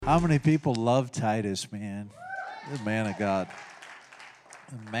How many people love Titus, man? The man of God.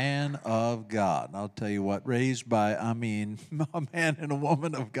 The man of God. And I'll tell you what, raised by, a man and a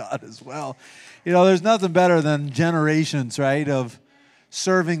woman of God as well. You know, there's nothing better than generations, right, of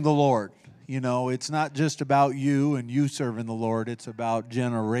serving the Lord. You know, it's not just about you and you serving the Lord. It's about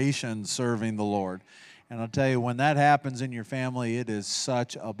generations serving the Lord. And I'll tell you, when that happens in your family, it is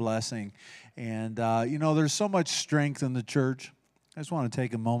such a blessing. And, you know, there's so much strength in the church. I just want to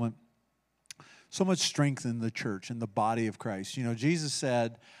take a moment. So much strength in the church, in the body of Christ. You know, Jesus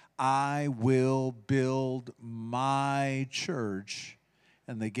said, I will build my church,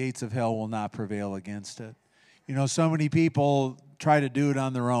 and the gates of hell will not prevail against it. You know, so many people try to do it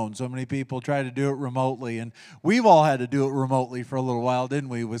on their own. So many people try to do it remotely. And we've all had to do it remotely for a little while, didn't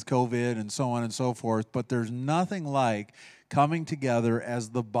we, with COVID and so on and so forth. But there's nothing like coming together as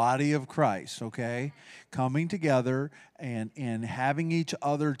the body of Christ, okay? Coming together and having each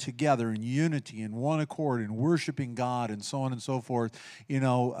other together in unity, in one accord, and worshiping God and so on and so forth. You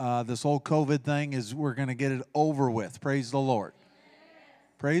know, this whole COVID thing is, we're going to get it over with. Praise the Lord.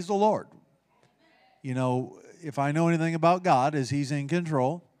 Praise the Lord. You know, if I know anything about God, is He's in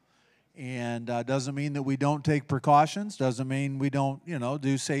control. And doesn't mean that we don't take precautions. Doesn't mean we don't, you know,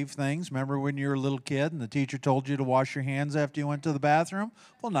 do safe things. Remember when you were a little kid and the teacher told you to wash your hands after you went to the bathroom?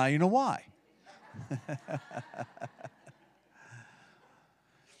 Well, now you know why.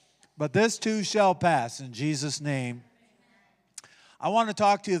 But this too shall pass in Jesus' name. I want to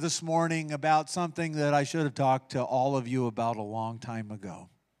talk to you this morning about something that I should have talked to all of you about a long time ago.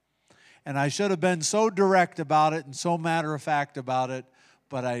 And I should have been so direct about it and so matter of fact about it,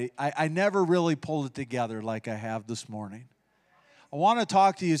 but I never really pulled it together like I have this morning. I want to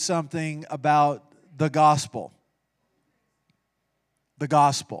talk to you something about the gospel. The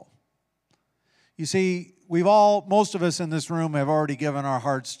gospel. You see, most of us in this room have already given our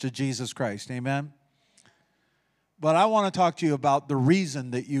hearts to Jesus Christ. Amen? But I want to talk to you about the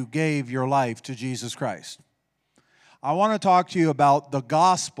reason that you gave your life to Jesus Christ. I want to talk to you about the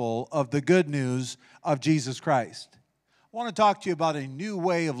gospel of the good news of Jesus Christ. I want to talk to you about a new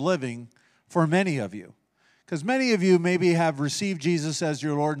way of living for many of you. Because many of you maybe have received Jesus as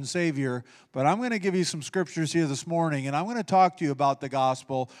your Lord and Savior, but I'm going to give you some scriptures here this morning, and I'm going to talk to you about the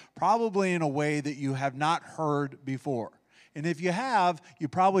gospel probably in a way that you have not heard before. And if you have, you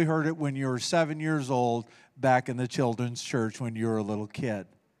probably heard it when you were 7 years old back in the children's church when you were a little kid.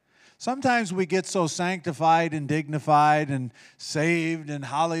 Sometimes we get so sanctified and dignified and saved and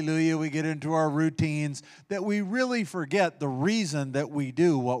hallelujah, we get into our routines that we really forget the reason that we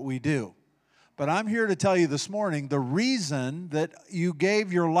do what we do. But I'm here to tell you this morning, the reason that you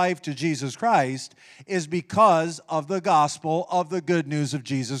gave your life to Jesus Christ is because of the gospel of the good news of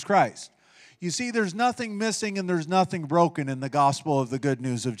Jesus Christ. You see, there's nothing missing and there's nothing broken in the gospel of the good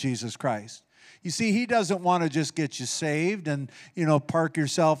news of Jesus Christ. You see, He doesn't want to just get you saved and, you know, park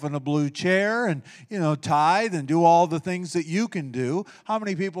yourself in a blue chair and, you know, tithe and do all the things that you can do. How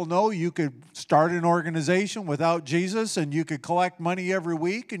many people know you could start an organization without Jesus and you could collect money every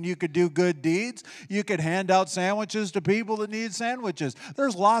week and you could do good deeds? You could hand out sandwiches to people that need sandwiches.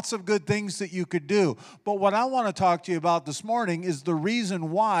 There's lots of good things that you could do. But what I want to talk to you about this morning is the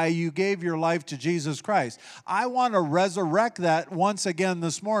reason why you gave your life to Jesus Christ. I want to resurrect that once again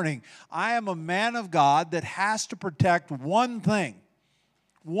this morning. I am a man of God that has to protect one thing,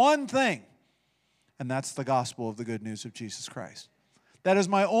 and that's the gospel of the good news of Jesus Christ. That is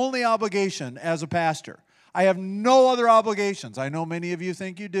my only obligation as a pastor. I have no other obligations. I know many of you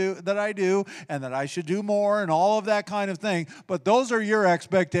think you do, that I do, and that I should do more and all of that kind of thing, but those are your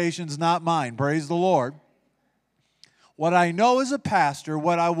expectations, not mine. Praise the Lord. What I know as a pastor,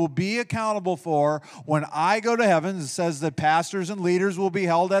 what I will be accountable for when I go to heaven, it says that pastors and leaders will be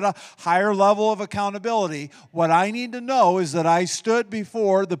held at a higher level of accountability. What I need to know is that I stood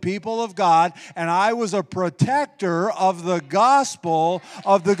before the people of God and I was a protector of the gospel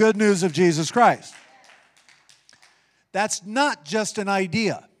of the good news of Jesus Christ. That's not just an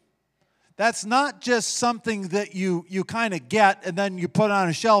idea. That's not just something that you kind of get and then you put on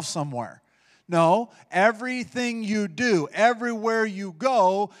a shelf somewhere. No, everything you do, everywhere you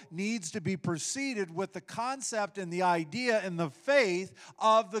go, needs to be preceded with the concept and the idea and the faith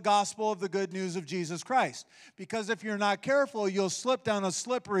of the gospel of the good news of Jesus Christ. Because if you're not careful, you'll slip down a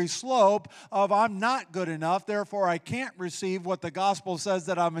slippery slope of I'm not good enough, therefore I can't receive what the gospel says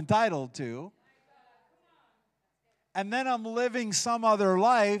that I'm entitled to. And then I'm living some other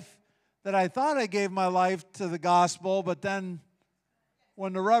life that I thought I gave my life to the gospel, but then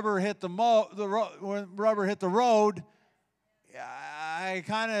when the rubber hit the road, I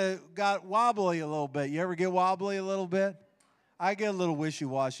kind of got wobbly a little bit. You ever get wobbly a little bit? I get a little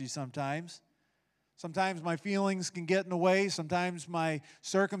wishy-washy sometimes. Sometimes my feelings can get in the way. Sometimes my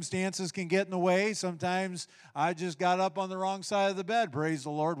circumstances can get in the way. Sometimes I just got up on the wrong side of the bed. Praise the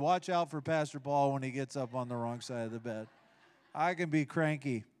Lord. Watch out for Pastor Paul when he gets up on the wrong side of the bed. I can be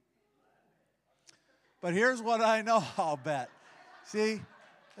cranky. But here's what I know, I'll bet. See,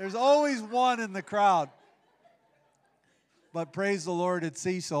 there's always one in the crowd. But praise the Lord, it's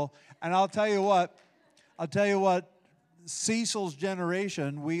Cecil. And I'll tell you what, Cecil's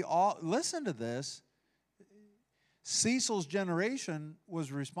generation, we all, listen to this. Cecil's generation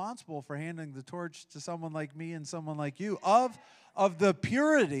was responsible for handing the torch to someone like me and someone like you of the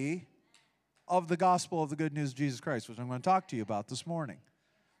purity of the gospel of the good news of Jesus Christ, which I'm going to talk to you about this morning.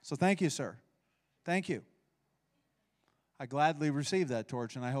 So thank you, sir. Thank you. I gladly receive that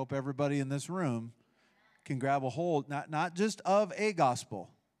torch, and I hope everybody in this room can grab a hold, not just of a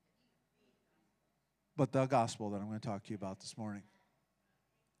gospel, but the gospel that I'm going to talk to you about this morning.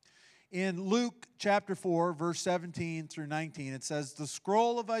 In Luke chapter 4, verse 17 through 19, it says, the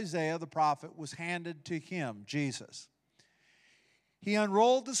scroll of Isaiah the prophet was handed to him, Jesus. He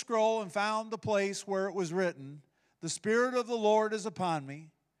unrolled the scroll and found the place where it was written, the Spirit of the Lord is upon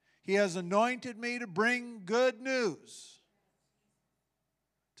me. He has anointed me to bring good news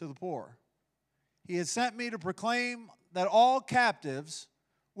to the poor. He has sent me to proclaim that all captives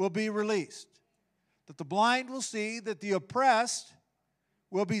will be released, that the blind will see, that the oppressed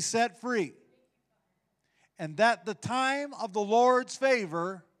will be set free, and that the time of the Lord's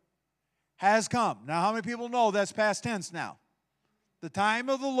favor has come. Now, how many people know that's past tense now? The time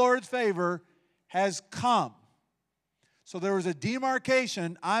of the Lord's favor has come. So there was a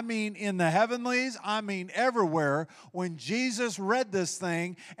demarcation, I mean in the heavenlies, I mean everywhere, when Jesus read this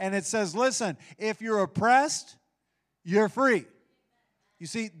thing, and it says, listen, if you're oppressed, you're free. You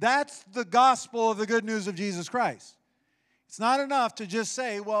see, that's the gospel of the good news of Jesus Christ. It's not enough to just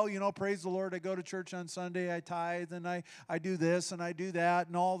say, well, you know, praise the Lord, I go to church on Sunday, I tithe, and I do this and I do that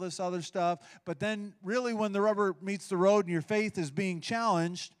and all this other stuff. But then really when the rubber meets the road and your faith is being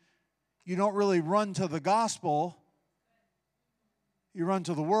challenged, you don't really run to the gospel. You run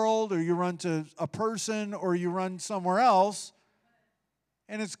to the world, or you run to a person, or you run somewhere else.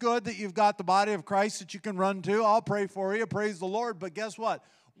 And it's good that you've got the body of Christ that you can run to. I'll pray for you, praise the Lord. But guess what?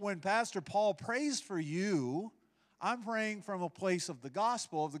 When Pastor Paul prays for you, I'm praying from a place of the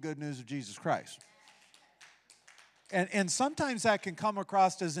gospel of the good news of Jesus Christ. And sometimes that can come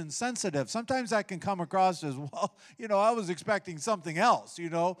across as insensitive. Sometimes that can come across as, well, you know, I was expecting something else, you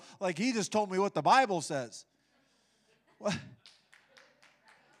know, like he just told me what the Bible says. Well,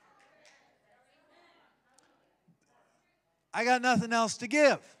 I got nothing else to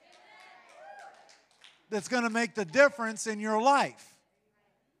give that's going to make the difference in your life.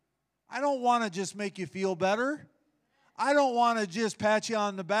 I don't want to just make you feel better. I don't want to just pat you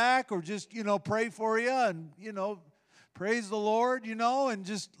on the back or just, you know, pray for you and, you know, praise the Lord, you know, and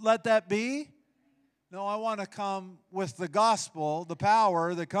just let that be. No, I want to come with the gospel, the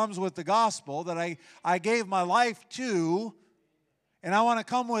power that comes with the gospel that I gave my life to, and I want to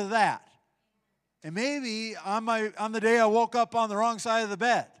come with that. And maybe on the day I woke up on the wrong side of the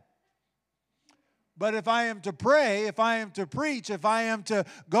bed. But if I am to pray, if I am to preach, if I am to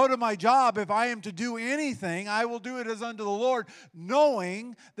go to my job, if I am to do anything, I will do it as unto the Lord,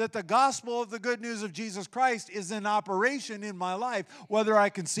 knowing that the gospel of the good news of Jesus Christ is in operation in my life, whether I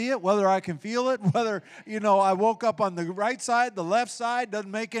can see it, whether I can feel it, whether, you know, I woke up on the right side, the left side, doesn't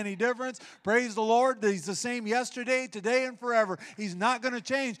make any difference. Praise the Lord that He's the same yesterday, today, and forever. He's not going to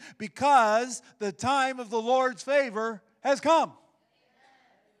change because the time of the Lord's favor has come.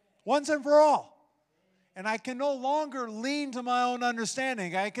 Once and for all. And I can no longer lean to my own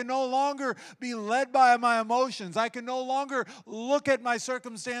understanding. I can no longer be led by my emotions. I can no longer look at my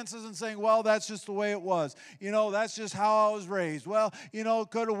circumstances and saying, well, that's just the way it was. You know, that's just how I was raised. Well, you know,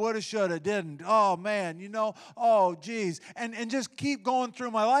 coulda, woulda, shoulda, didn't. Oh, man, you know, oh, geez. And just keep going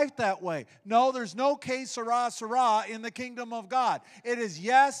through my life that way. No, there's no que sera, sera in the kingdom of God. It is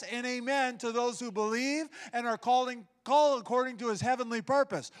yes and amen to those who believe and are called according to His heavenly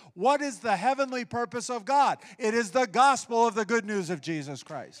purpose. What is the heavenly purpose of God? It is the gospel of the good news of Jesus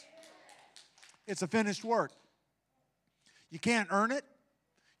Christ. It's a finished work. You can't earn it.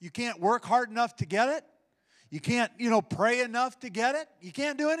 You can't work hard enough to get it. You can't, you know, pray enough to get it. You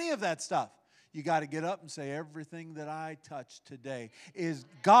can't do any of that stuff. You got to get up and say, everything that I touch today is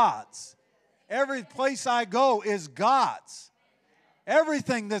God's. Every place I go is God's.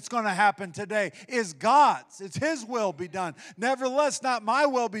 Everything that's going to happen today is God's. It's His will be done. Nevertheless, not my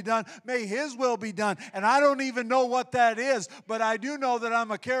will be done. May His will be done. And I don't even know what that is, but I do know that I'm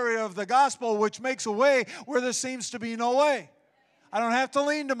a carrier of the gospel, which makes a way where there seems to be no way. I don't have to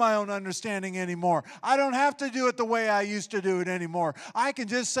lean to my own understanding anymore. I don't have to do it the way I used to do it anymore. I can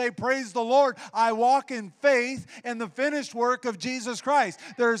just say, praise the Lord. I walk in faith in the finished work of Jesus Christ.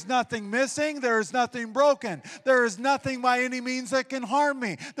 There is nothing missing. There is nothing broken. There is nothing by any means that can harm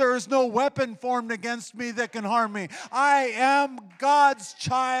me. There is no weapon formed against me that can harm me. I am God's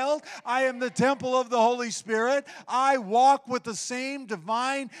child. I am the temple of the Holy Spirit. I walk with the same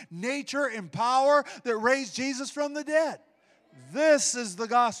divine nature and power that raised Jesus from the dead. This is the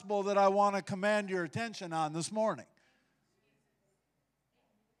gospel that I want to command your attention on this morning.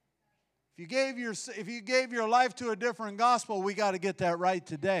 If you gave your life to a different gospel, we got to get that right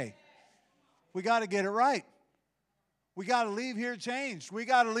today. We got to get it right. We got to leave here changed. We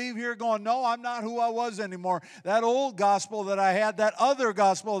got to leave here going, no, I'm not who I was anymore. That old gospel that I had, that other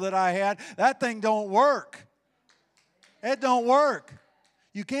gospel that I had, that thing don't work. It don't work.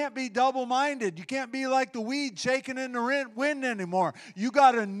 You can't be double-minded. You can't be like the weed shaking in the wind anymore. You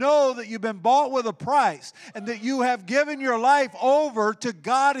got to know that you've been bought with a price and that you have given your life over to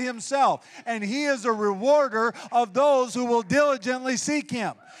God Himself. And He is a rewarder of those who will diligently seek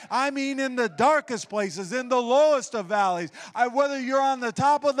Him. I mean, in the darkest places, in the lowest of valleys. Whether you're on the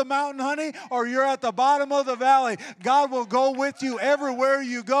top of the mountain, honey, or you're at the bottom of the valley, God will go with you everywhere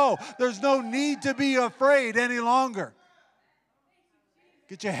you go. There's no need to be afraid any longer.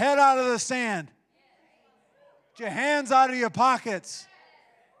 Get your head out of the sand. Get your hands out of your pockets.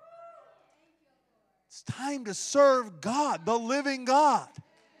 It's time to serve God, the living God.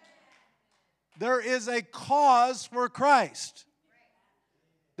 There is a cause for Christ.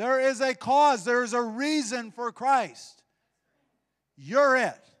 There is a cause. There is a reason for Christ. You're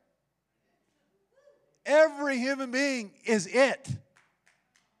it. Every human being is it.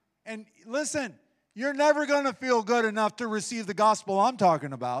 And listen, you're never going to feel good enough to receive the gospel I'm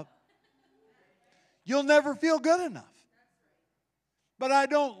talking about. You'll never feel good enough. But I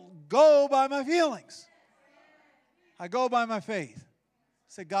don't go by my feelings. I go by my faith.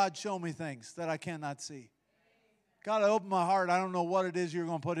 Say, God, show me things that I cannot see. God, open my heart. I don't know what it is you're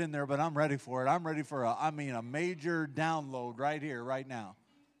going to put in there, but I'm ready for it. I'm ready for a major download right here, right now.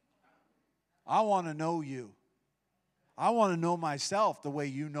 I want to know you. I want to know myself the way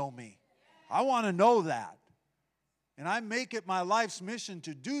you know me. I want to know that. And I make it my life's mission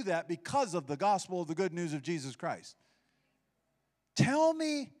to do that because of the gospel of the good news of Jesus Christ. Tell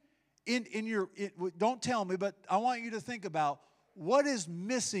me, don't tell me, but I want you to think about what is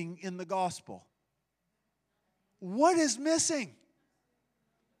missing in the gospel. What is missing?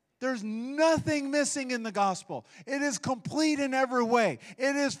 There's nothing missing in the gospel. It is complete in every way.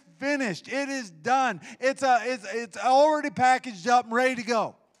 It is finished. It is done. It's already packaged up and ready to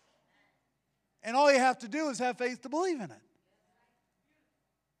go. And all you have to do is have faith to believe in it.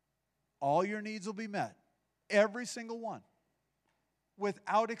 All your needs will be met. Every single one.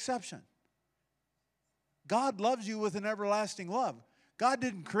 Without exception. God loves you with an everlasting love. God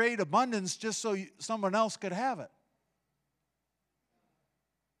didn't create abundance just so someone else could have it.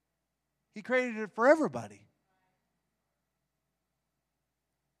 He created it for everybody.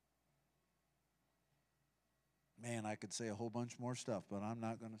 Man, I could say a whole bunch more stuff, but I'm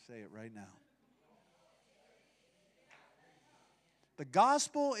not going to say it right now. The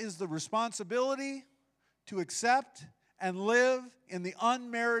gospel is the responsibility to accept and live in the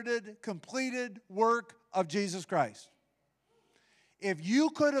unmerited, completed work of Jesus Christ. If you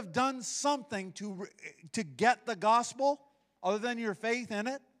could have done something to get the gospel other than your faith in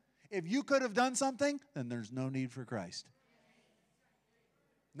it, if you could have done something, then there's no need for Christ.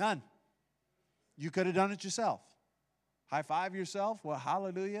 None. You could have done it yourself. High five yourself. Well,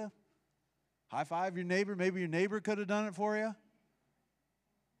 hallelujah. High five your neighbor. Maybe your neighbor could have done it for you.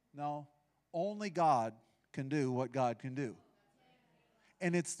 No. Only God can do what God can do.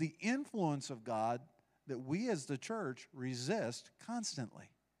 And it's the influence of God that we as the church resist constantly.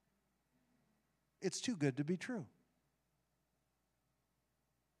 It's too good to be true.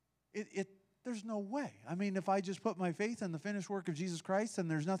 There's no way. I mean, if I just put my faith in the finished work of Jesus Christ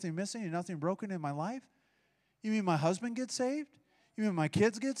and there's nothing missing and nothing broken in my life, you mean my husband gets saved? You mean my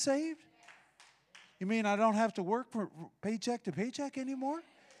kids get saved? You mean I don't have to work for paycheck to paycheck anymore?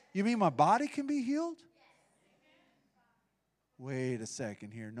 You mean my body can be healed? Wait a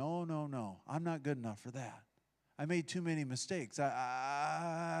second here. No. I'm not good enough for that. I made too many mistakes.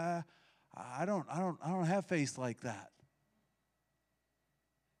 I don't have faith like that.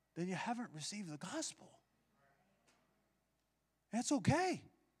 Then you haven't received the gospel. That's okay.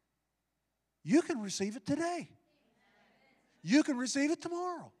 You can receive it today. You can receive it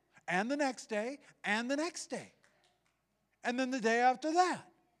tomorrow, and the next day, and the next day, and then the day after that.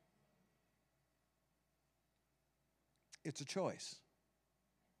 It's a choice.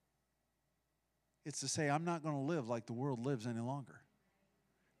 It's to say, I'm not going to live like the world lives any longer.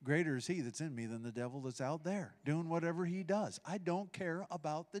 Greater is he that's in me than the devil that's out there, doing whatever he does. I don't care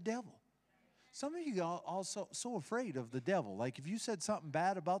about the devil. Some of you are also so afraid of the devil. Like if you said something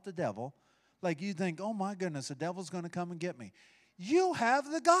bad about the devil, like you think, oh my goodness, the devil's going to come and get me. You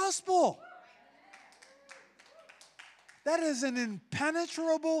have the gospel. That is an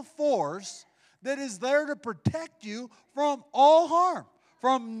impenetrable force that is there to protect you from all harm,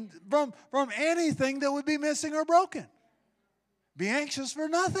 from anything that would be missing or broken. Be anxious for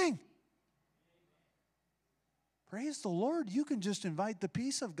nothing. Praise the Lord. You can just invite the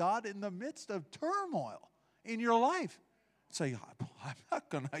peace of God in the midst of turmoil in your life. Say, I'm not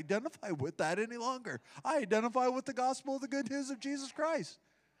going to identify with that any longer. I identify with the gospel of the good news of Jesus Christ.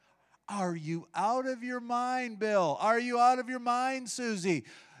 Are you out of your mind, Bill? Are you out of your mind, Susie?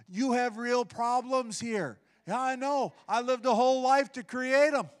 You have real problems here. Yeah, I know. I lived a whole life to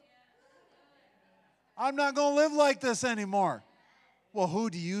create them. I'm not going to live like this anymore. Well, who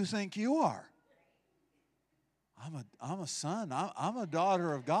do you think you are? I'm a son. I'm a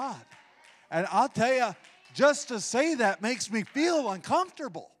daughter of God. And I'll tell you, just to say that makes me feel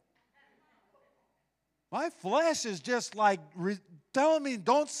uncomfortable. My flesh is just like telling me,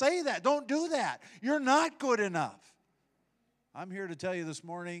 don't say that. Don't do that. You're not good enough. I'm here to tell you this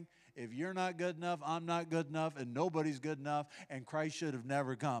morning, if you're not good enough, I'm not good enough, and nobody's good enough, and Christ should have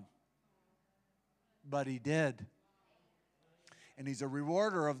never come. But he did. And he's a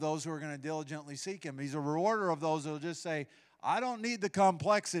rewarder of those who are going to diligently seek him. He's a rewarder of those who will just say, I don't need the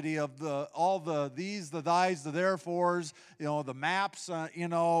complexity of all the these, the thys, the therefores, the maps,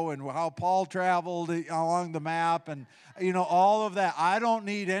 and how Paul traveled along the map and, all of that. I don't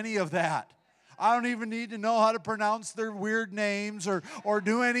need any of that. I don't even need to know how to pronounce their weird names or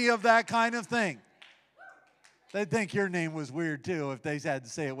do any of that kind of thing. They'd think your name was weird too if they had to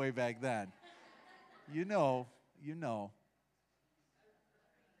say it way back then. You know.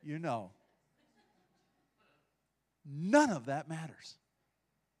 None of that matters.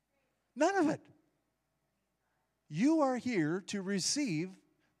 None of it. You are here to receive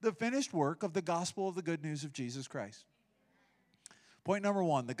the finished work of the gospel of the good news of Jesus Christ. Point number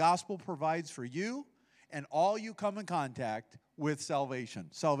 1, the gospel provides for you and all you come in contact with salvation.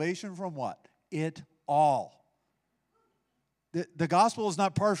 Salvation from what? It all. The gospel is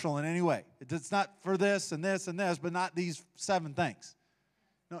not partial in any way. It's not for this and this and this, but not these 7 things.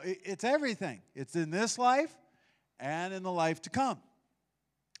 No, it's everything. It's in this life and in the life to come.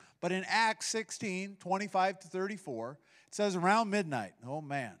 But in Acts 16, 25 to 34, it says around midnight. Oh,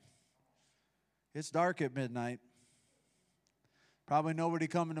 man. It's dark at midnight. Probably nobody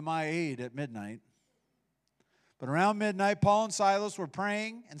coming to my aid at midnight. But around midnight, Paul and Silas were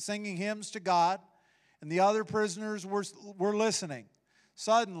praying and singing hymns to God, and the other prisoners were listening.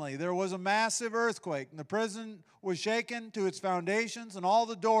 Suddenly, there was a massive earthquake, and the prison was shaken to its foundations, and all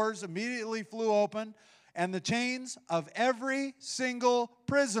the doors immediately flew open, and the chains of every single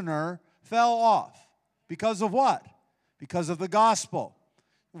prisoner fell off. Because of what? Because of the gospel.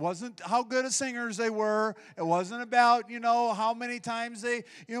 It wasn't how good of singers they were. It wasn't about, how many times they,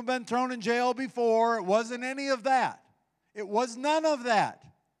 been thrown in jail before. It wasn't any of that. It was none of that.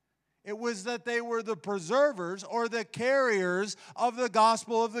 It was that they were the preservers or the carriers of the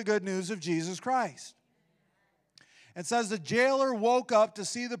gospel of the good news of Jesus Christ. It says the jailer woke up to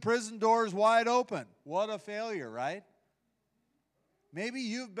see the prison doors wide open. What a failure, right? Maybe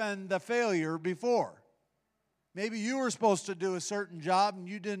you've been the failure before. Maybe you were supposed to do a certain job and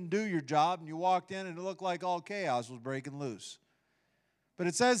you didn't do your job and you walked in and it looked like all chaos was breaking loose. But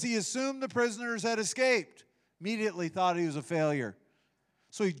it says he assumed the prisoners had escaped. Immediately thought he was a failure.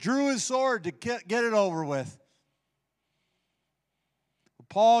 So he drew his sword to get it over with.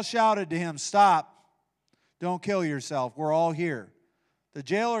 Paul shouted to him, "Stop. Don't kill yourself. We're all here." The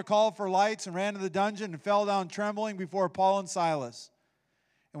jailer called for lights and ran to the dungeon and fell down trembling before Paul and Silas.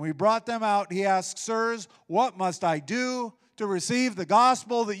 And when he brought them out, he asked, "Sirs, what must I do to receive the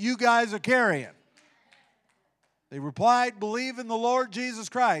gospel that you guys are carrying?" They replied, "Believe in the Lord Jesus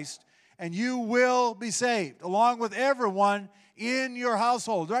Christ, and you will be saved, along with everyone in your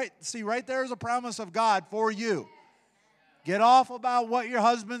household." Right? See, right there is a promise of God for you. Get off about what your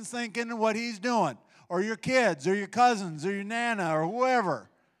husband's thinking and what he's doing, or your kids, or your cousins, or your nana, or whoever.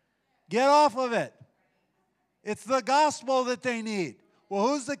 Get off of it. It's the gospel that they need. Well,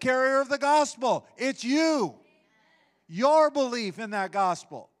 who's the carrier of the gospel? It's you. Your belief in that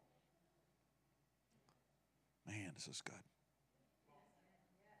gospel. Man, this is good.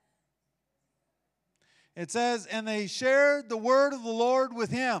 It says, and they shared the word of the Lord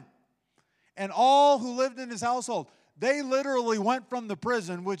with him and all who lived in his household. They literally went from the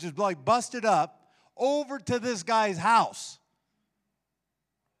prison, which is like busted up, over to this guy's house.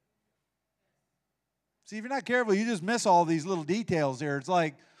 See, if you're not careful, you just miss all these little details here. It's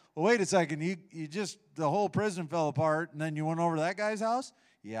like, well, wait a second, you just, the whole prison fell apart, and then you went over to that guy's house?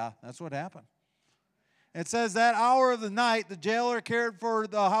 Yeah, that's what happened. It says that hour of the night, the jailer cared for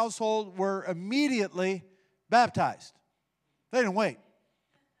the household were immediately baptized. They didn't wait.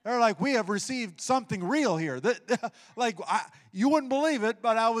 They're like, we have received something real here. You wouldn't believe it,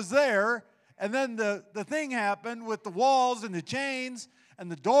 but I was there, and then the thing happened with the walls and the chains and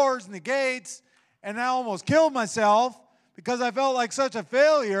the doors and the gates, and I almost killed myself because I felt like such a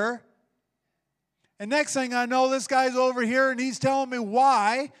failure. And next thing I know, this guy's over here, and he's telling me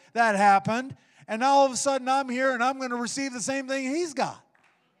why that happened. And now all of a sudden I'm here, and I'm going to receive the same thing he's got.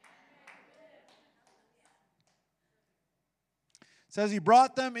 It says he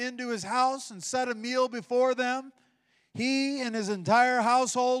brought them into his house and set a meal before them. He and his entire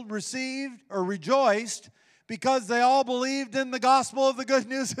household received or rejoiced because they all believed in the gospel of the good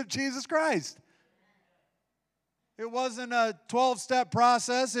news of Jesus Christ. It wasn't a 12-step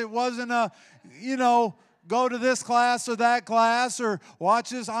process. It wasn't a, go to this class or that class or watch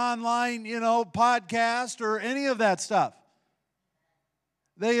this online, podcast or any of that stuff.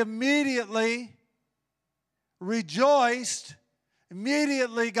 They immediately rejoiced,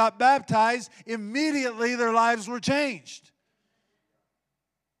 immediately got baptized, immediately their lives were changed.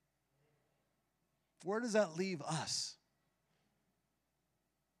 Where does that leave us?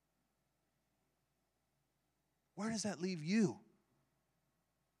 Where does that leave you?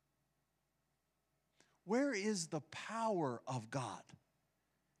 Where is the power of God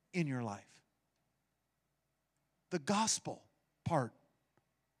in your life? The gospel part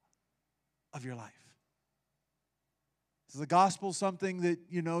of your life. Is the gospel something that,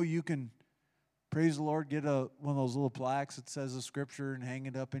 you can, praise the Lord, get one of those little plaques that says the scripture and hang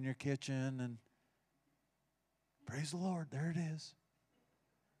it up in your kitchen and praise the Lord, there it is.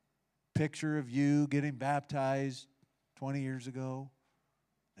 Picture of you getting baptized 20 years ago.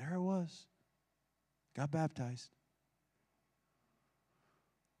 There it was. Got baptized.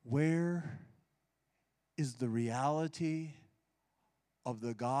 Where is the reality of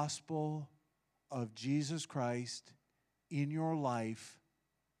the gospel of Jesus Christ in your life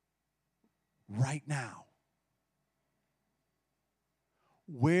right now?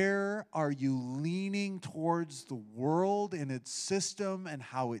 Where are you leaning towards the world and its system and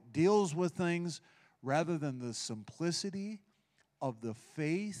how it deals with things rather than the simplicity of the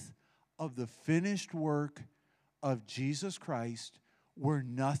faith of the finished work of Jesus Christ, where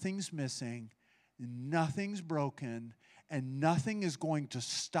nothing's missing, nothing's broken, and nothing is going to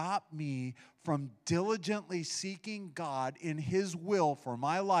stop me from diligently seeking God in His will for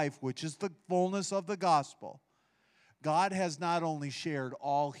my life, which is the fullness of the gospel? God has not only shared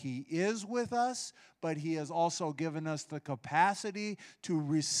all He is with us, but He has also given us the capacity to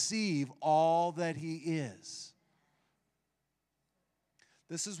receive all that He is.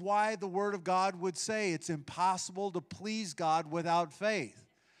 This is why the Word of God would say it's impossible to please God without faith.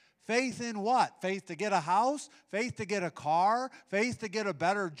 Faith in what? Faith to get a house? Faith to get a car? Faith to get a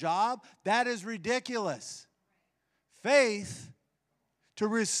better job? That is ridiculous. Faith to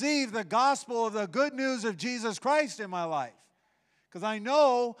receive the gospel of the good news of Jesus Christ in my life. Because I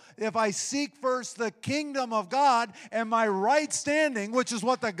know if I seek first the kingdom of God and my right standing, which is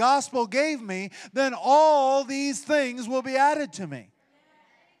what the gospel gave me, then all these things will be added to me.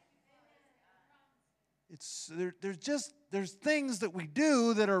 There's things that we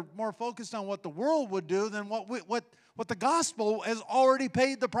do that are more focused on what the world would do than what the gospel has already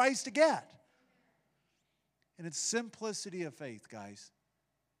paid the price to get. And it's simplicity of faith, guys.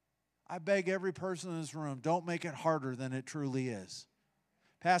 I beg every person in this room, don't make it harder than it truly is.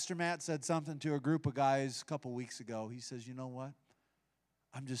 Pastor Matt said something to a group of guys a couple weeks ago. He says, you know what?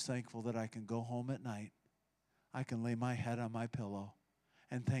 I'm just thankful that I can go home at night. I can lay my head on my pillow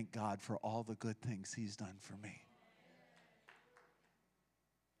and thank God for all the good things He's done for me.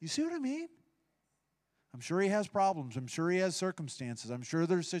 You see what I mean? I'm sure he has problems. I'm sure he has circumstances. I'm sure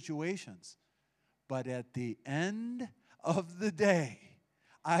there's situations. But at the end of the day,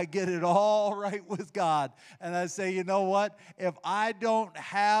 I get it all right with God. And I say, you know what? If I don't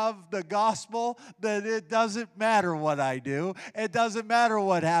have the gospel, then it doesn't matter what I do. It doesn't matter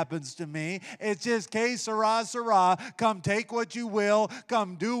what happens to me. It's just, que sera, sera. Come take what you will.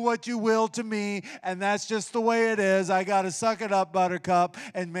 Come do what you will to me. And that's just the way it is. I got to suck it up, buttercup,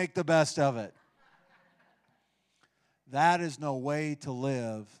 and make the best of it. That is no way to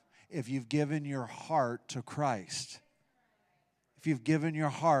live if you've given your heart to Christ. If you've given your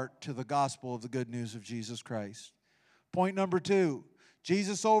heart to the gospel of the good news of Jesus Christ. Point number 2,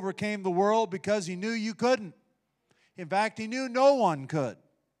 Jesus overcame the world because he knew you couldn't. In fact, he knew no one could.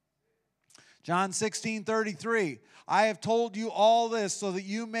 John 16:33, I have told you all this so that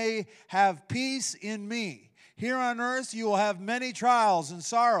you may have peace in me. Here on earth you will have many trials and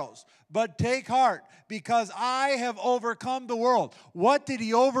sorrows, but take heart because I have overcome the world. What did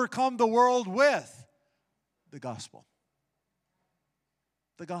he overcome the world with? The gospel.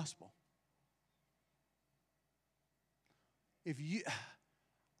 The gospel.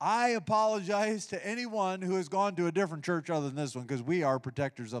 I apologize to anyone who has gone to a different church other than this one because we are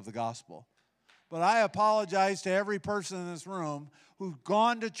protectors of the gospel. But I apologize to every person in this room who's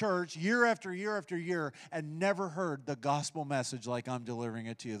gone to church year after year after year and never heard the gospel message like I'm delivering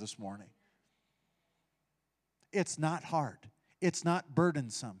it to you this morning. It's not hard. It's not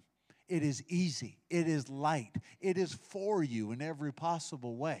burdensome. It is easy. It is light. It is for you in every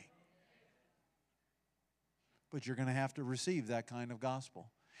possible way. But you're going to have to receive that kind of gospel.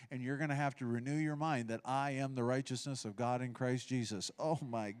 And you're going to have to renew your mind that I am the righteousness of God in Christ Jesus. Oh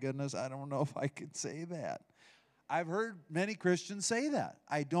my goodness, I don't know if I could say that. I've heard many Christians say that.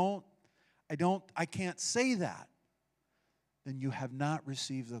 I can't say that. Then you have not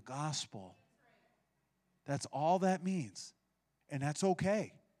received the gospel. That's all that means. And that's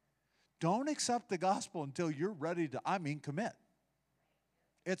okay. Don't accept the gospel until you're ready to, commit.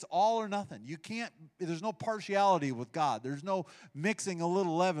 It's all or nothing. There's no partiality with God. There's no mixing a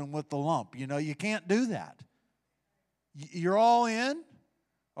little leaven with the lump. You can't do that. You're all in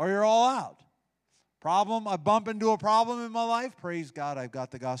or you're all out. Problem, I bump into a problem in my life. Praise God, I've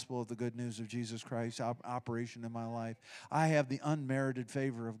got the gospel of the good news of Jesus Christ operation in my life. I have the unmerited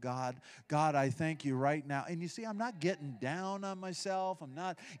favor of God. God, I thank you right now. And you see, I'm not getting down on myself. I'm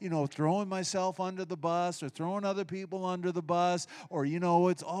not, throwing myself under the bus or throwing other people under the bus or,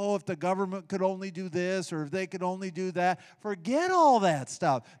 it's, if the government could only do this or if they could only do that. Forget all that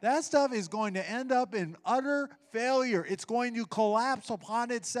stuff. That stuff is going to end up in utter failure. It's going to collapse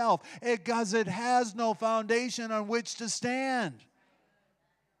upon itself because it has no foundation on which to stand.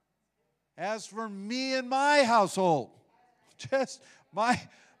 As for me and my household, just my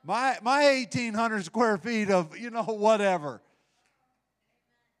 1,800 square feet of, whatever.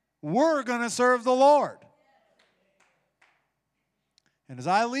 We're going to serve the Lord. And as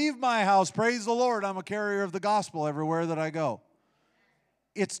I leave my house, praise the Lord, I'm a carrier of the gospel everywhere that I go.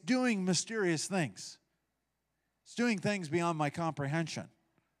 It's doing mysterious things. It's doing things beyond my comprehension.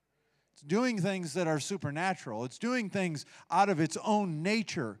 It's doing things that are supernatural. It's doing things out of its own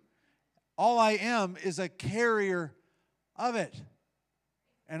nature. All I am is a carrier of it.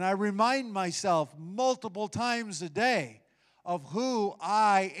 And I remind myself multiple times a day of who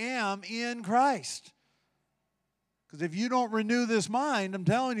I am in Christ. Because if you don't renew this mind, I'm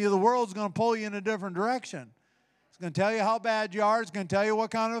telling you, the world's going to pull you in a different direction. It's going to tell you how bad you are. It's going to tell you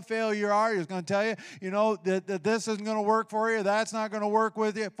what kind of a failure you are. It's going to tell you, that this isn't going to work for you. That's not going to work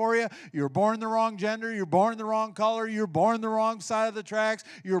for you. You're born the wrong gender. You're born the wrong color. You're born the wrong side of the tracks.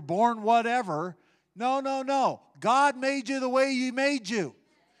 You're born whatever. No. God made you the way He made you.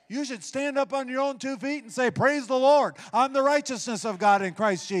 You should stand up on your own 2 feet and say, praise the Lord. I'm the righteousness of God in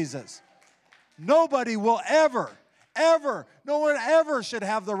Christ Jesus. Nobody will no one ever should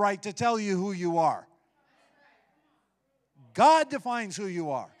have the right to tell you who you are. God defines who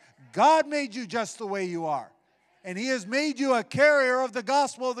you are. God made you just the way you are. And He has made you a carrier of the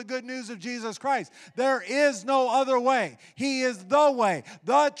gospel of the good news of Jesus Christ. There is no other way. He is the way,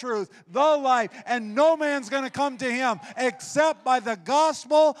 the truth, the life, and no man's going to come to Him except by the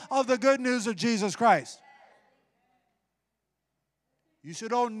gospel of the good news of Jesus Christ. You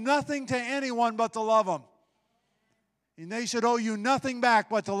should owe nothing to anyone but to love them. And they should owe you nothing back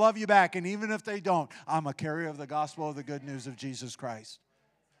but to love you back. And even if they don't, I'm a carrier of the gospel of the good news of Jesus Christ.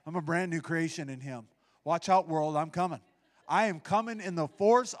 I'm a brand new creation in Him. Watch out, world, I'm coming. I am coming in the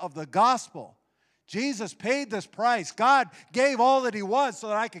force of the gospel. Jesus paid this price. God gave all that He was so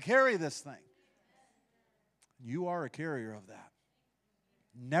that I could carry this thing. You are a carrier of that.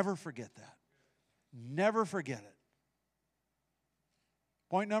 Never forget that. Never forget it.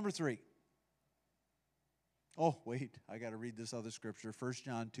 Point number 3. Oh, wait, I got to read this other scripture. 1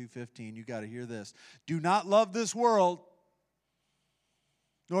 John 2:15, you got to hear this. Do not love this world,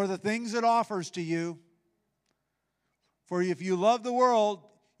 nor the things it offers to you. For if you love the world,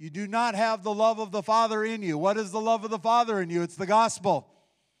 you do not have the love of the Father in you. What is the love of the Father in you? It's the gospel.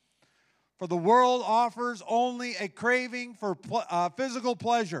 For the world offers only a craving for physical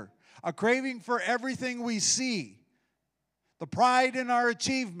pleasure, a craving for everything we see, the pride in our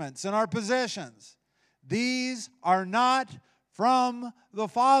achievements and our possessions. These are not from the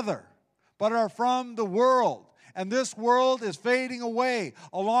Father, but are from the world. And this world is fading away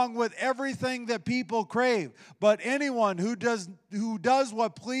along with everything that people crave. But anyone who does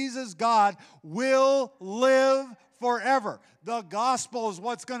what pleases God will live forever. The gospel is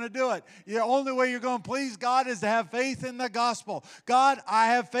what's going to do it. The only way you're going to please God is to have faith in the gospel. God, I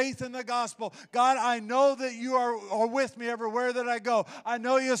have faith in the gospel. God, I know that you are with me everywhere that I go. I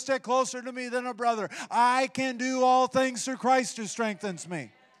know you'll stick closer to me than a brother. I can do all things through Christ who strengthens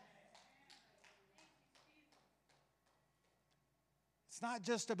me. It's not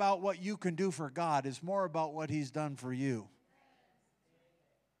just about what you can do for God. It's more about what He's done for you.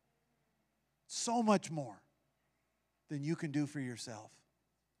 So much more than you can do for yourself.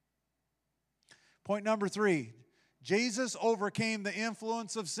 Point number 3, Jesus overcame the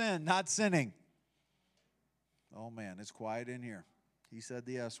influence of sin, not sinning. Oh man, it's quiet in here. He said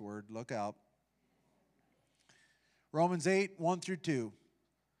the S word. Look out. Romans 8, 1 through 2.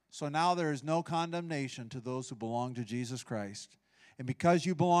 So now there is no condemnation to those who belong to Jesus Christ. And because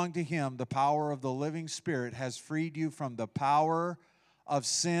you belong to Him, the power of the living Spirit has freed you from the power of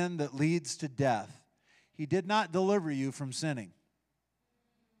sin that leads to death. He did not deliver you from sinning.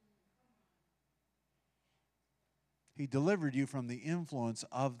 He delivered you from the influence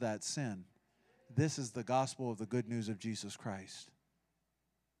of that sin. This is the gospel of the good news of Jesus Christ.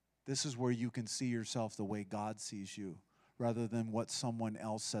 This is where you can see yourself the way God sees you, rather than what someone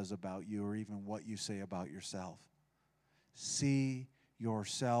else says about you or even what you say about yourself. See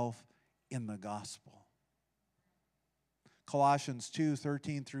yourself in the gospel. Colossians 2,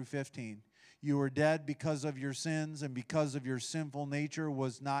 13 through 15. You were dead because of your sins and because your sinful nature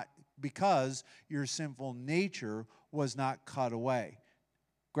was not cut away.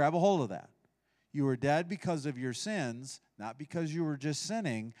 Grab a hold of that. You were dead because of your sins, not because you were just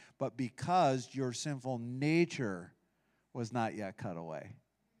sinning, but because your sinful nature was not yet cut away.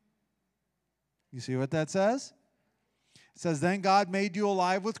 You see what that says? It says, then God made you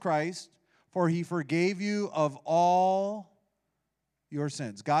alive with Christ, for He forgave you of all your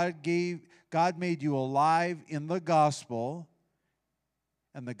sins. God made you alive in the gospel,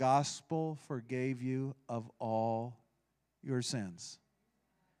 and the gospel forgave you of all your sins.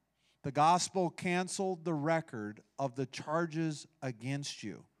 The gospel canceled the record of the charges against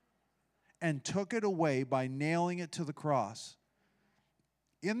you and took it away by nailing it to the cross.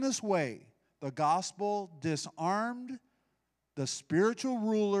 In this way, the gospel disarmed the spiritual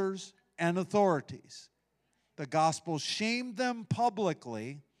rulers and authorities. The gospel shamed them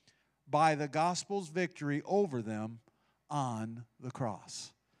publicly by the gospel's victory over them on the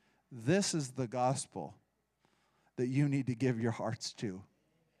cross. This is the gospel that you need to give your hearts to.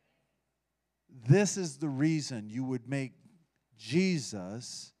 This is the reason you would make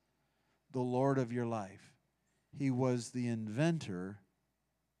Jesus the Lord of your life. He was the inventor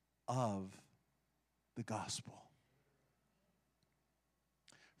of the gospel.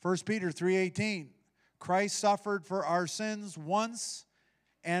 1 Peter 3:18, Christ suffered for our sins once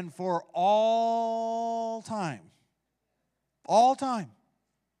and for all time. All time.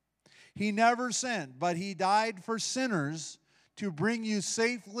 He never sinned, but He died for sinners to bring you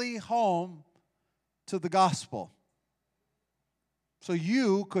safely home to the gospel. So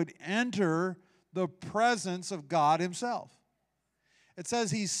you could enter the presence of God Himself. It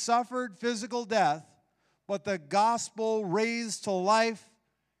says He suffered physical death, but the gospel raised to life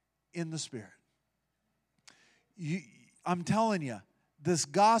in the Spirit. I'm telling you, this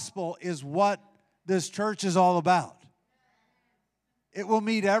gospel is what this church is all about. It will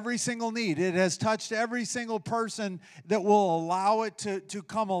meet every single need. It has touched every single person that will allow it to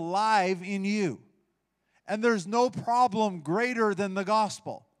come alive in you. And there's no problem greater than the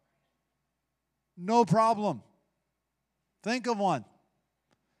gospel. No problem. Think of one.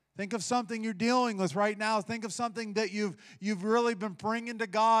 Think of something you're dealing with right now. Think of something that you've really been bringing to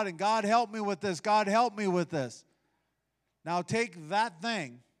God, and God help me with this. God help me with this. Now take that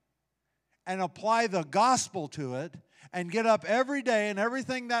thing and apply the gospel to it, and get up every day, and every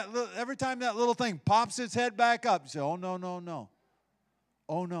time that little thing pops its head back up, you say, oh, no, no, no.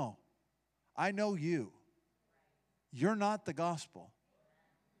 Oh, no. I know you. You're not the gospel.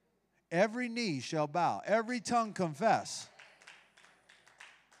 Every knee shall bow. Every tongue confess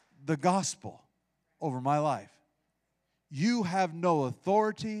the gospel over my life. You have no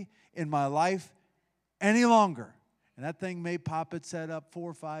authority in my life any longer. And that thing may pop its head up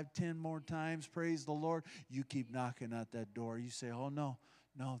 4, 5, 10 more times. Praise the Lord. You keep knocking at that door. You say, oh, no,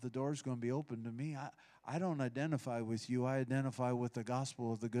 the door's going to be open to me. I don't identify with you. I identify with the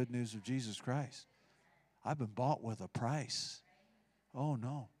gospel of the good news of Jesus Christ. I've been bought with a price. Oh,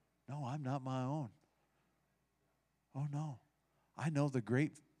 no, I'm not my own. Oh, no, I know the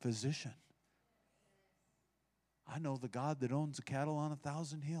great physician. I know the God that owns the cattle on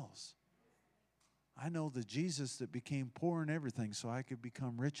 1,000 hills. I know the Jesus that became poor in everything so I could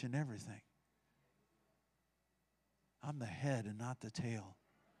become rich in everything. I'm the head and not the tail.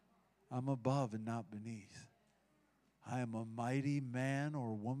 I'm above and not beneath. I am a mighty man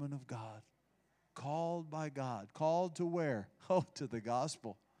or woman of God, called by God. Called to where? Oh, to the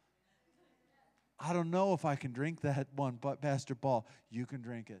gospel. I don't know if I can drink that one, but Pastor Paul, you can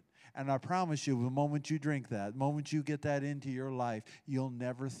drink it. And I promise you, the moment you drink that, the moment you get that into your life, you'll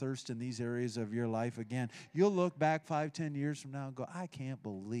never thirst in these areas of your life again. You'll look back 5, 10 years from now and go, I cannot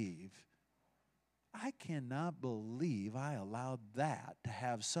believe I allowed that to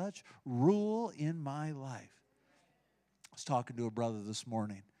have such rule in my life. I was talking to a brother this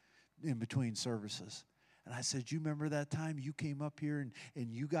morning in between services. And I said, you remember that time you came up here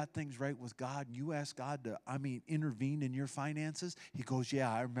and you got things right with God and you asked God to, intervene in your finances? He goes,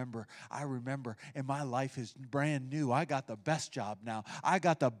 yeah, I remember. And my life is brand new. I got the best job now. I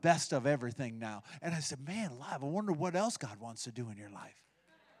got the best of everything now. And I said, man, alive, I wonder what else God wants to do in your life.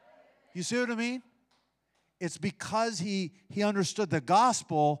 You see what I mean? It's because he understood the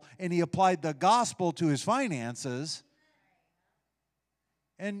gospel and he applied the gospel to his finances.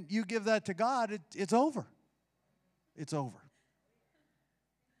 And you give that to God, it's over. It's over.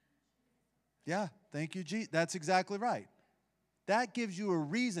 Yeah, thank you, Jesus. That's exactly right. That gives you a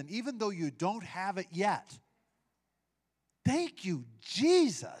reason, even though you don't have it yet. Thank you,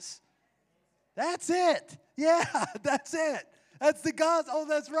 Jesus. That's it. Yeah, that's it. That's the gospel. Oh,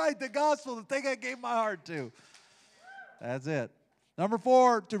 that's right, the gospel, the thing I gave my heart to. That's it. Number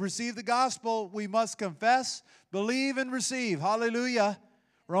 4, to receive the gospel, we must confess, believe, and receive. Hallelujah.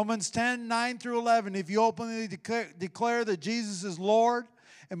 Romans 10, 9 through 11. If you openly declare that Jesus is Lord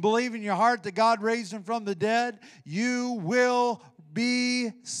and believe in your heart that God raised him from the dead, you will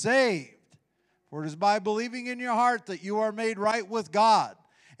be saved. For it is by believing in your heart that you are made right with God.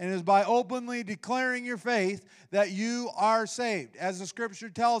 And it is by openly declaring your faith that you are saved. As the scripture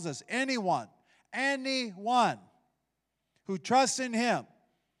tells us, anyone who trusts in him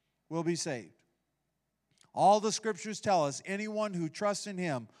will be saved. All the scriptures tell us anyone who trusts in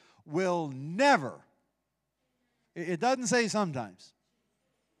him will never, it doesn't say sometimes,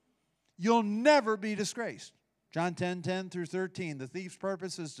 you'll never be disgraced. John 10, 10 through 13, the thief's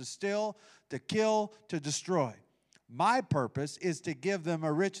purpose is to steal, to kill, to destroy. My purpose is to give them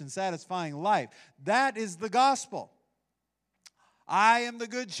a rich and satisfying life. That is the gospel. I am the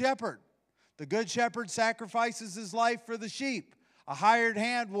good shepherd. The good shepherd sacrifices his life for the sheep. A hired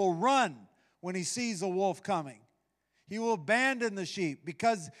hand will run when he sees a wolf coming. He will abandon the sheep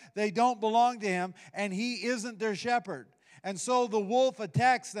because they don't belong to him and he isn't their shepherd. And so the wolf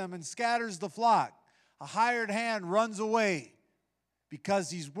attacks them and scatters the flock. A hired hand runs away because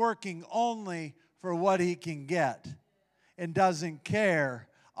he's working only for what he can get and doesn't care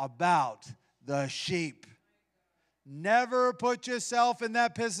about the sheep. Never put yourself in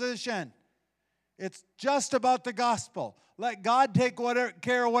that position. It's just about the gospel. Let God take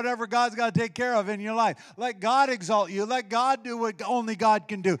care of whatever God's got to take care of in your life. Let God exalt you. Let God do what only God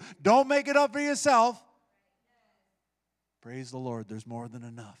can do. Don't make it up for yourself. Praise the Lord. There's more than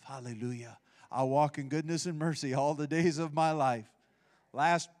enough. Hallelujah. I'll walk in goodness and mercy all the days of my life.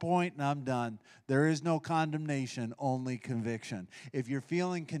 Last point, and I'm done. There is no condemnation, only conviction. If you're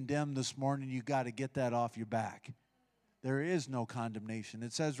feeling condemned this morning, you got to get that off your back. There is no condemnation.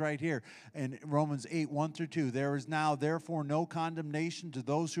 It says right here in Romans 8, 1 through 2, there is now therefore no condemnation to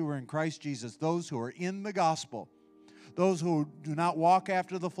those who are in Christ Jesus, those who are in the gospel, those who do not walk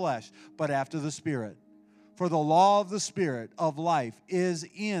after the flesh, but after the Spirit. For the law of the Spirit of life is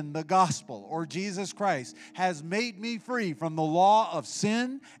in the gospel, or Jesus Christ has made me free from the law of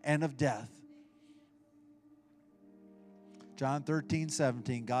sin and of death. John 13,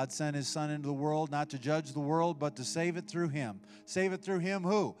 17, God sent his Son into the world not to judge the world, but to save it through him. Save it through him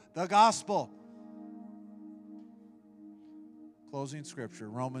who? The gospel. Closing scripture,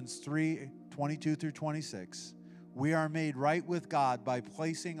 Romans 3, 22 through 26. We are made right with God by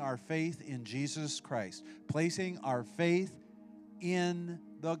placing our faith in Jesus Christ, placing our faith in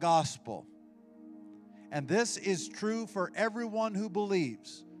the gospel. And this is true for everyone who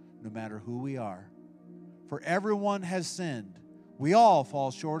believes, no matter who we are. For everyone has sinned. We all fall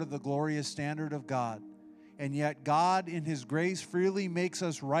short of the glorious standard of God. And yet God, in his grace, freely makes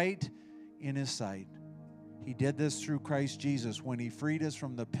us right in his sight. He did this through Christ Jesus when he freed us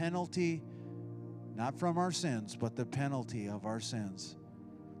from the penalty, not from our sins, but the penalty of our sins.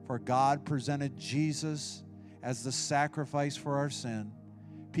 For God presented Jesus as the sacrifice for our sin,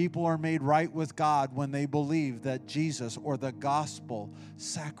 People are made right with God when they believe that Jesus or the gospel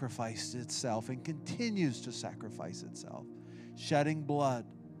sacrificed itself and continues to sacrifice itself, shedding blood.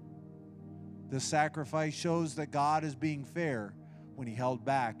 This sacrifice shows that God is being fair when he held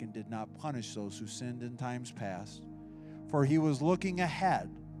back and did not punish those who sinned in times past. For he was looking ahead,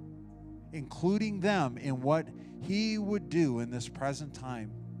 including them in what he would do in this present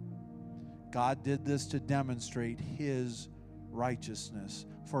time. God did this to demonstrate his righteousness,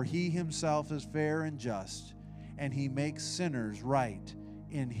 for he himself is fair and just, and he makes sinners right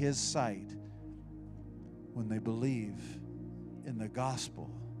in his sight when they believe in the gospel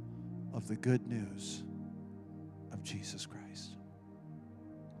of the good news of Jesus Christ.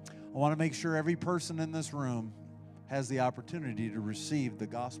 I want to make sure every person in this room has the opportunity to receive the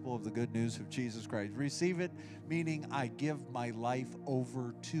gospel of the good news of Jesus Christ. Receive it, meaning I give my life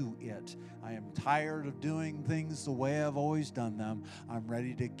over to it. I am tired of doing things the way I've always done them. I'm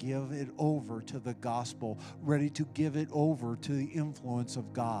ready to give it over to the gospel, ready to give it over to the influence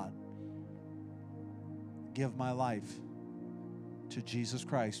of God. Give my life to Jesus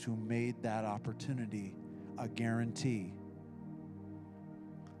Christ, who made that opportunity a guarantee.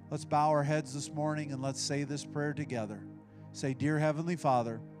 Let's bow our heads this morning and let's say this prayer together. Say, Dear Heavenly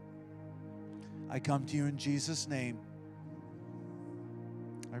Father, I come to you in Jesus' name.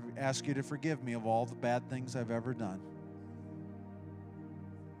 I ask you to forgive me of all the bad things I've ever done.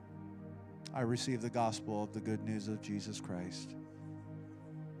 I receive the gospel of the good news of Jesus Christ.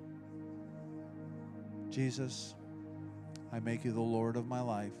 Jesus, I make you the Lord of my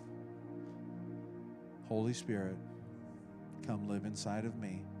life. Holy Spirit, come live inside of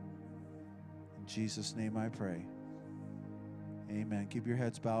me. In Jesus' name I pray. Amen. Keep your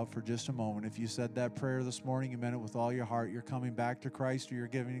heads bowed for just a moment. If you said that prayer this morning, you meant it with all your heart, you're coming back to Christ, or you're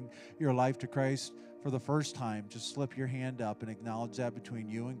giving your life to Christ for the first time, just slip your hand up and acknowledge that between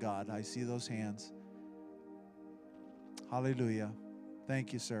you and God. I see those hands. Hallelujah.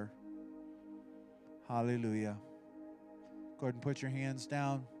 Thank you, sir. Hallelujah. Go ahead and put your hands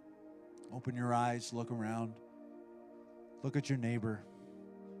down. Open your eyes. Look around. Look at your neighbor.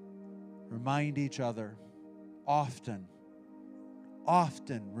 Remind each other often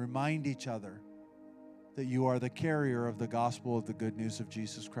remind each other that you are the carrier of the gospel of the good news of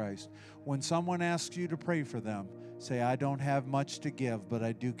Jesus Christ. When someone asks you to pray for them, say, I don't have much to give, but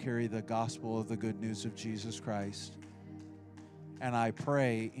I do carry the gospel of the good news of Jesus Christ. And I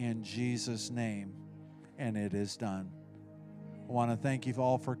pray in Jesus' name, and it is done. I want to thank you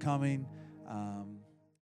all for coming.